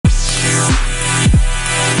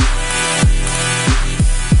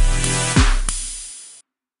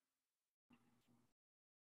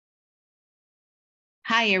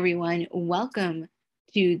Hi, everyone. Welcome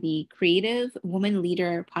to the Creative Woman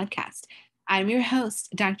Leader podcast. I'm your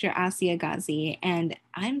host, Dr. Asia Ghazi, and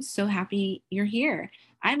I'm so happy you're here.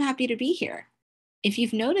 I'm happy to be here. If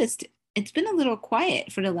you've noticed, it's been a little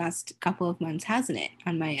quiet for the last couple of months, hasn't it,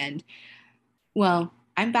 on my end? Well,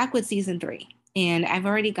 I'm back with season 3, and I've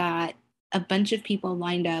already got a bunch of people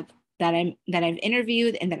lined up that I've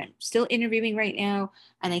interviewed and that I'm still interviewing right now,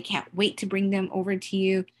 and I can't wait to bring them over to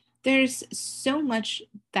you. There's so much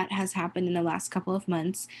that has happened in the last couple of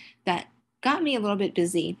months that got me a little bit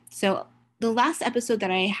busy. So the last episode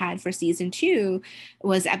that I had for season 2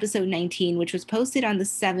 was episode 19, which was posted on the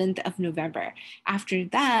 7th of November. After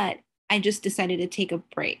that, I just decided to take a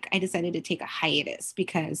break. I decided to take a hiatus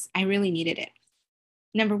because I really needed it.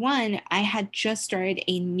 Number one, I had just started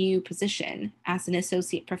a new position as an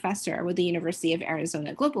associate professor with the University of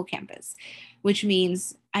Arizona Global Campus, which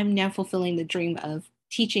means I'm now fulfilling the dream of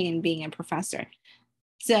teaching and being a professor.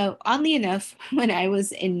 So, oddly enough, when I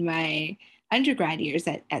was in my undergrad years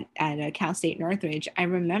at Cal State Northridge, I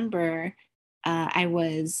remember I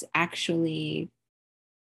was actually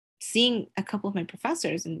seeing a couple of my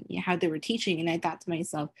professors and how they were teaching. And I thought to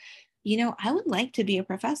myself, I would like to be a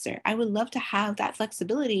professor. I would love to have that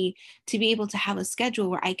flexibility to be able to have a schedule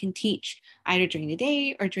where I can teach either during the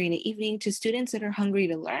day or during the evening to students that are hungry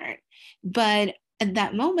to learn. But at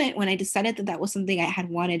that moment, when I decided that that was something I had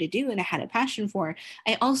wanted to do and I had a passion for,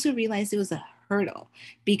 I also realized it was a hurdle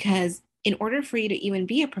because in order for you to even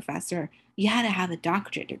be a professor, you had to have a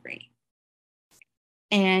doctorate degree.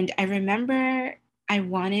 And I remember I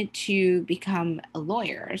wanted to become a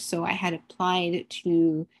lawyer. So I had applied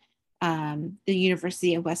to the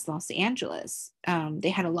University of West Los Angeles.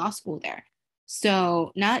 They had a law school there.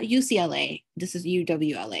 So not UCLA, this is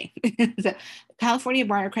UWLA, so California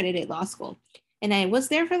Bar Accredited Law School. And I was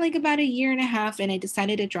there for like about a year and a half and I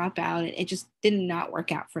decided to drop out. It just did not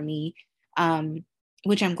work out for me,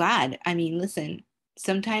 which I'm glad. I mean, listen,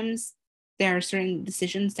 sometimes there are certain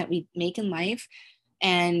decisions that we make in life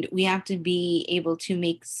and we have to be able to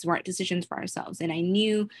make smart decisions for ourselves. And I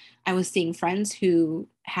knew I was seeing friends who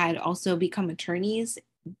had also become attorneys,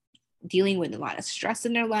 dealing with a lot of stress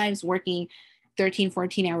in their lives, working 13,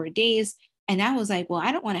 14-hour days. And I was like, well,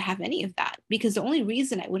 I don't want to have any of that, because the only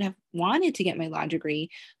reason I would have wanted to get my law degree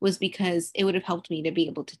was because it would have helped me to be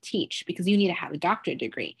able to teach, because you need to have a doctorate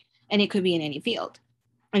degree and it could be in any field.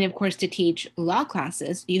 And of course, to teach law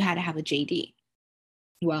classes, you had to have a JD.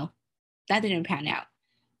 Well, that didn't pan out.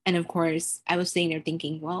 And of course, I was sitting there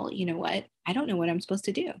thinking, well, you know what? I don't know what I'm supposed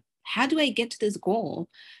to do. How do I get to this goal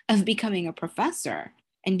of becoming a professor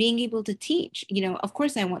and being able to teach? Of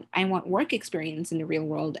course, I want work experience in the real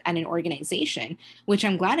world at an organization, which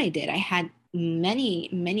I'm glad I did. I had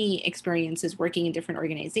many experiences working in different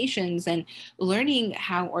organizations and learning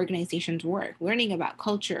how organizations work, learning about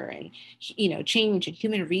culture and change and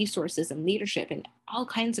human resources and leadership and all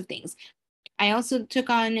kinds of things. I also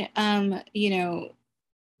took on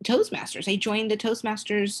Toastmasters. I joined the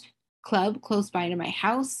Toastmasters club close by to my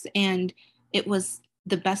house, and it was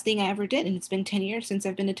the best thing I ever did. And it's been 10 years since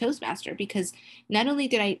I've been a Toastmaster, because not only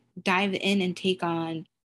did I dive in and take on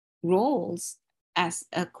roles as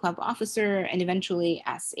a club officer and eventually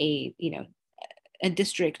as a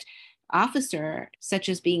district officer, such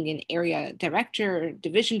as being an area director,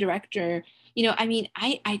 division director.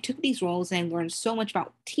 I took these roles and I learned so much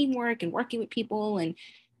about teamwork and working with people and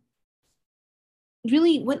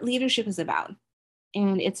really what leadership is about.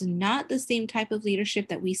 And it's not the same type of leadership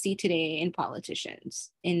that we see today in politicians.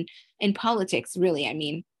 In politics, really, I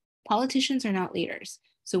mean, politicians are not leaders.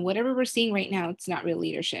 So whatever we're seeing right now, it's not real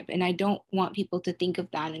leadership. And I don't want people to think of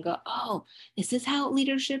that and go, oh, is this how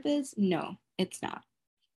leadership is? No, it's not.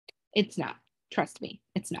 It's not. Trust me,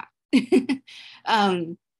 it's not.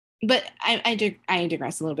 um, but I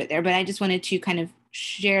digress a little bit there, but I just wanted to kind of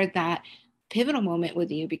share that pivotal moment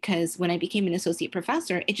with you, because when I became an associate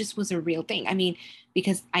professor, it just was a real thing. I mean,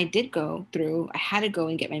 because I had to go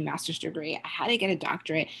and get my master's degree. I had to get a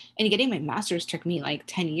doctorate, and getting my master's took me like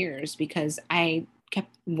 10 years because I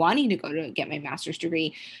kept wanting to go to get my master's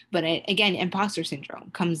degree. But again, imposter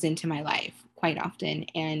syndrome comes into my life quite often.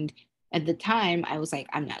 And at the time, I was like,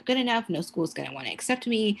 I'm not good enough. No school's going to want to accept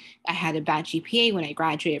me. I had a bad GPA when I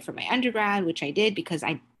graduated from my undergrad, which I did because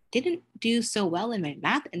I didn't do so well in my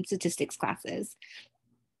math and statistics classes.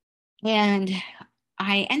 And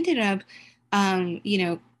I ended up,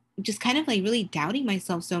 just kind of like really doubting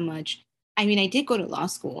myself so much. I mean, I did go to law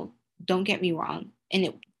school, don't get me wrong. And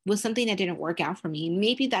it was something that didn't work out for me.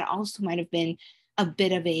 Maybe that also might have been a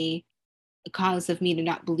bit of a cause of me to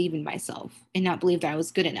not believe in myself and not believe that I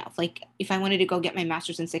was good enough. Like if I wanted to go get my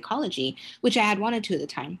master's in psychology, which I had wanted to at the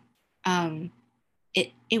time, um,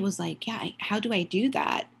 it was like, yeah, how do I do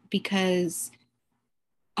that? Because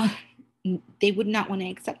uh, they would not want to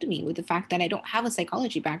accept me with the fact that I don't have a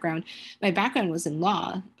psychology background. My background was in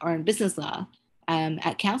law or in business law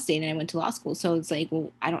at Cal State, and I went to law school. So it's like,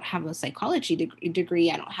 well, I don't have a psychology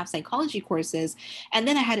degree. I don't have psychology courses. And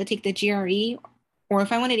then I had to take the GRE, or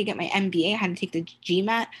if I wanted to get my MBA, I had to take the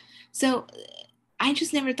GMAT. So I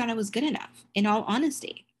just never thought I was good enough, in all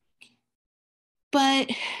honesty. But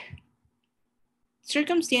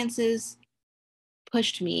circumstances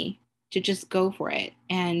pushed me to just go for it.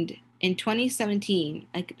 And in 2017,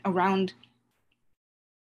 like around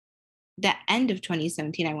the end of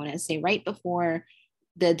 2017, I want to say right before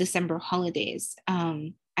the December holidays,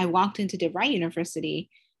 I walked into DeVry University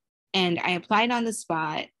and I applied on the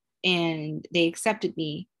spot and they accepted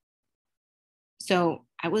me. So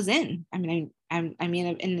I was in. I mean, I'm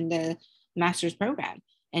in the master's program,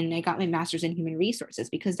 and I got my master's in human resources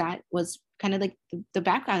because that was kind of like the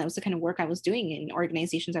background. That was the kind of work I was doing in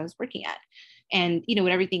organizations I was working at. And, with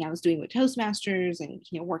everything I was doing with Toastmasters and,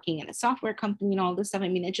 working in a software company and all this stuff, I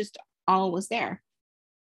mean, it just all was there.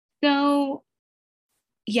 So,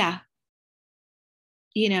 yeah,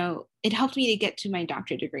 it helped me to get to my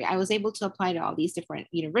doctorate degree. I was able to apply to all these different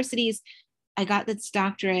universities. I got this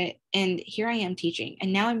doctorate, and here I am teaching.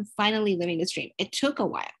 And now I'm finally living this dream. It took a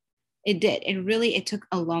while. It did. It took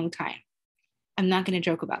a long time. I'm not going to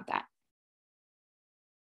joke about that.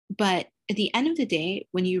 But at the end of the day,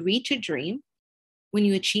 when you reach a dream, when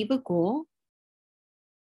you achieve a goal,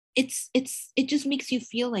 it just makes you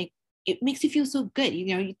feel like, it makes you feel so good.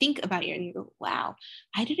 You think about it and you go, wow,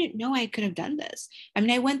 I didn't know I could have done this. I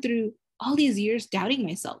mean, I went through all these years doubting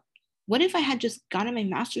myself. What if I had just gotten my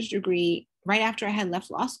master's degree right after I had left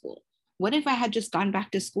law school? What if I had just gone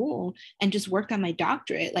back to school and just worked on my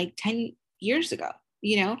doctorate like 10 years ago,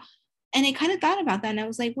 And I kind of thought about that, and I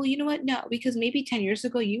was like, well, you know what? No, because maybe 10 years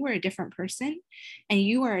ago, you were a different person and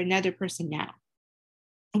you are another person now.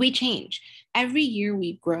 We change. Every year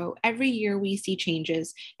we grow. Every year we see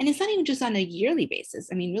changes. And it's not even just on a yearly basis.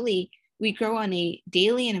 I mean, really, we grow on a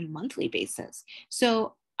daily and a monthly basis.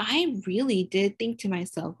 So I really did think to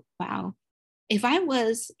myself, wow, if I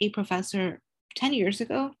was a professor 10 years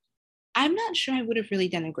ago, I'm not sure I would have really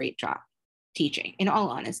done a great job teaching, in all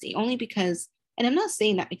honesty, only because, and I'm not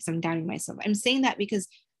saying that because I'm doubting myself. I'm saying that because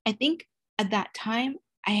I think at that time,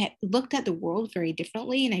 I had looked at the world very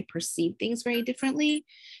differently and I perceived things very differently.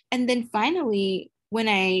 And then finally, when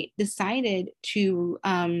I decided to,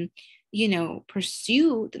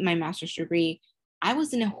 pursue my master's degree, I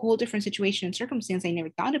was in a whole different situation and circumstance I never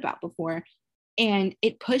thought about before. And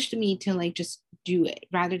it pushed me to like just do it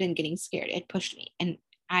rather than getting scared. It pushed me. And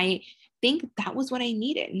I think that was what I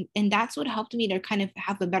needed. And that's what helped me to kind of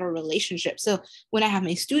have a better relationship. So when I have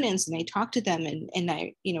my students and I talk to them and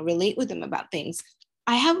I, relate with them about things,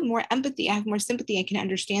 I have more empathy. I have more sympathy. I can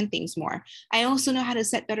understand things more. I also know how to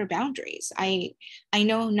set better boundaries. I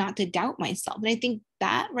know not to doubt myself. And I think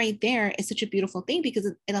that right there is such a beautiful thing because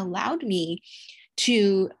it allowed me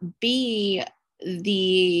to be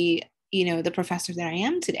the professor that I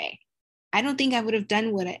am today. I don't think I would have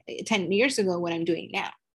done 10 years ago what I'm doing now.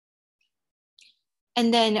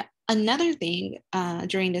 And then another thing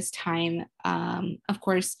during this time, of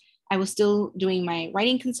course, I was still doing my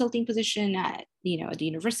writing consulting position at the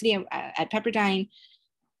university at Pepperdine,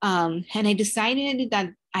 and I decided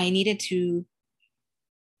that I needed to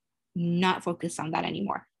not focus on that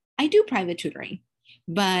anymore. I do private tutoring,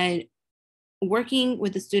 but working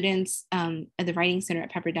with the students at the writing center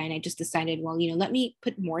at Pepperdine, I just decided, well, let me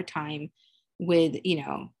put more time with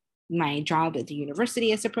my job at the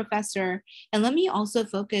university as a professor, and let me also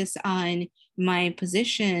focus on my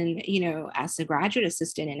position, as a graduate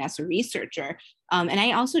assistant and as a researcher. And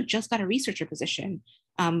I also just got a researcher position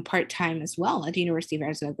part-time as well at the University of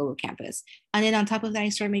Arizona Global Campus. And then on top of that, I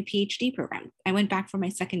started my PhD program. I went back for my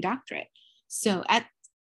second doctorate. So at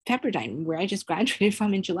Pepperdine, where I just graduated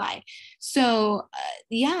from in July. So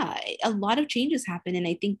yeah, a lot of changes happened, and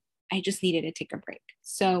I think I just needed to take a break.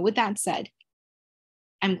 So with that said,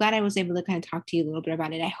 I'm glad I was able to kind of talk to you a little bit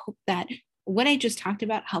about it. I hope that what I just talked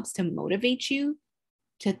about helps to motivate you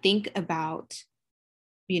to think about,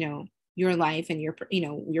 your life and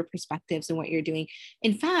your perspectives and what you're doing.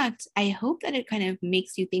 In fact, I hope that it kind of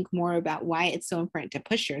makes you think more about why it's so important to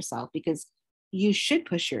push yourself, because you should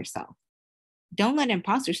push yourself. Don't let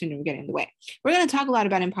imposter syndrome get in the way. We're going to talk a lot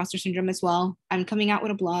about imposter syndrome as well. I'm coming out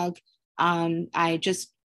with a blog. I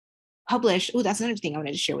just published, that's another thing I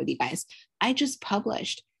wanted to share with you guys. I just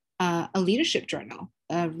published a leadership journal,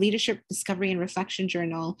 a leadership discovery and reflection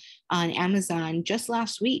journal on Amazon just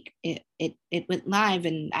last week. It went live,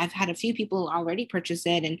 and I've had a few people already purchase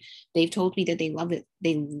it, and they've told me that they love it.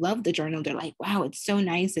 They love the journal. They're like, wow, it's so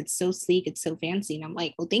nice. It's so sleek. It's so fancy. And I'm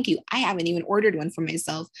like, well, thank you. I haven't even ordered one for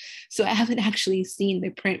myself. So I haven't actually seen the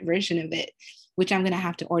print version of it, which I'm going to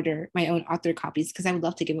have to order my own author copies because I would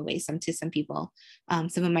love to give away some to some people,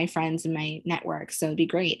 some of my friends in my network. So it'd be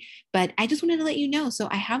great. But I just wanted to let you know. So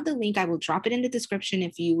I have the link. I will drop it in the description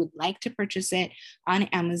if you would like to purchase it on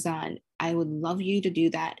Amazon. I would love you to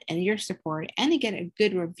do that and your support and to get a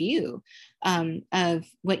good review of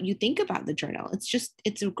what you think about the journal.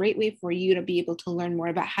 It's a great way for you to be able to learn more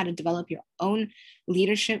about how to develop your own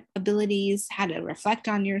leadership abilities, how to reflect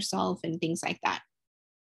on yourself and things like that.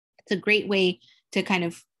 It's a great way to kind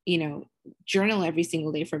of, journal every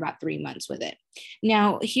single day for about 3 months with it.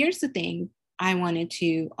 Now, here's the thing I wanted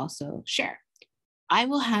to also share. I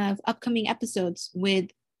will have upcoming episodes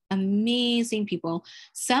with amazing people,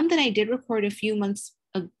 some that I did record a few months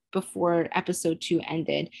before episode 2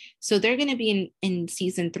 ended. So they're going to be in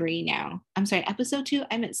season 3 now. I'm sorry, episode 2,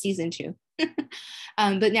 I meant season 2.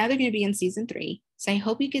 But now they're going to be in season 3. So I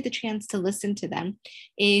hope you get the chance to listen to them.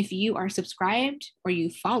 If you are subscribed or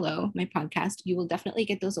you follow my podcast, you will definitely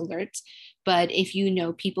get those alerts. But if you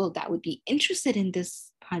know people that would be interested in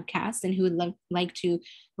this podcast and who would like to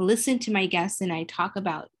listen to my guests and I talk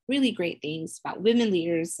about really great things about women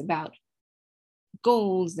leaders, about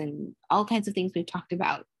goals and all kinds of things we've talked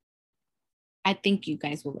about, I think you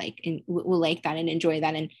guys will like that and enjoy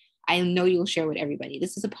that. And I know you'll share with everybody.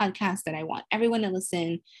 This is a podcast that I want everyone to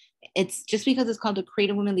listen. It's just because it's called the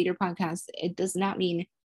Creative Women Leader Podcast, it does not mean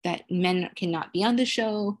that men cannot be on the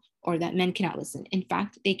show or that men cannot listen. In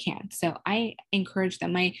fact, they can. So I encourage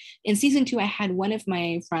them. In season 2, I had one of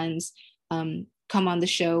my friends come on the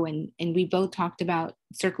show and we both talked about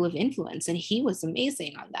circle of influence, and he was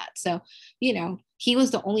amazing on that. So, he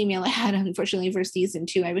was the only male I had, unfortunately, for season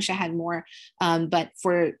 2. I wish I had more. But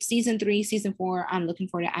for season 3, season 4, I'm looking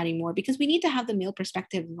forward to adding more because we need to have the male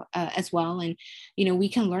perspective as well. And, we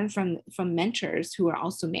can learn from mentors who are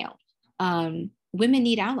also male. Women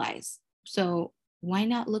need allies. So why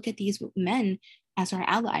not look at these men as our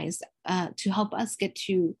allies to help us get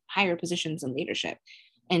to higher positions in leadership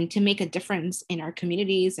and to make a difference in our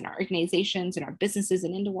communities and our organizations and our businesses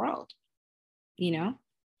and in the world,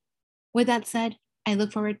 With that said, I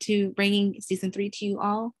look forward to bringing season 3 to you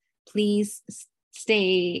all. Please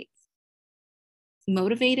stay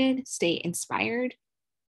motivated, stay inspired,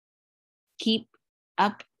 keep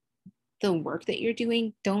up the work that you're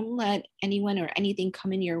doing. Don't let anyone or anything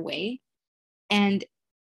come in your way. And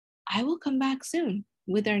I will come back soon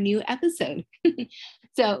with our new episode.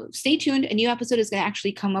 So stay tuned. A new episode is going to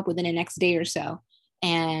actually come up within the next day or so.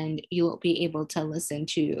 And you'll be able to listen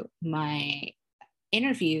to my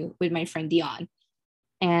interview with my friend Dion.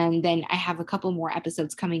 And then I have a couple more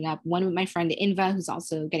episodes coming up. One with my friend Inva, who's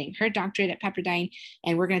also getting her doctorate at Pepperdine.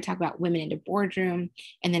 And we're going to talk about women in the boardroom.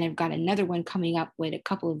 And then I've got another one coming up with a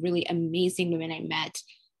couple of really amazing women I met,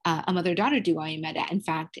 a mother-daughter duo I met, in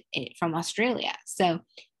fact, from Australia. So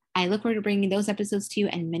I look forward to bringing those episodes to you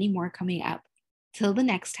and many more coming up. Till the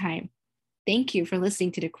next time, thank you for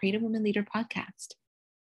listening to the Creative Women Leader Podcast.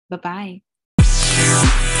 Bye-bye.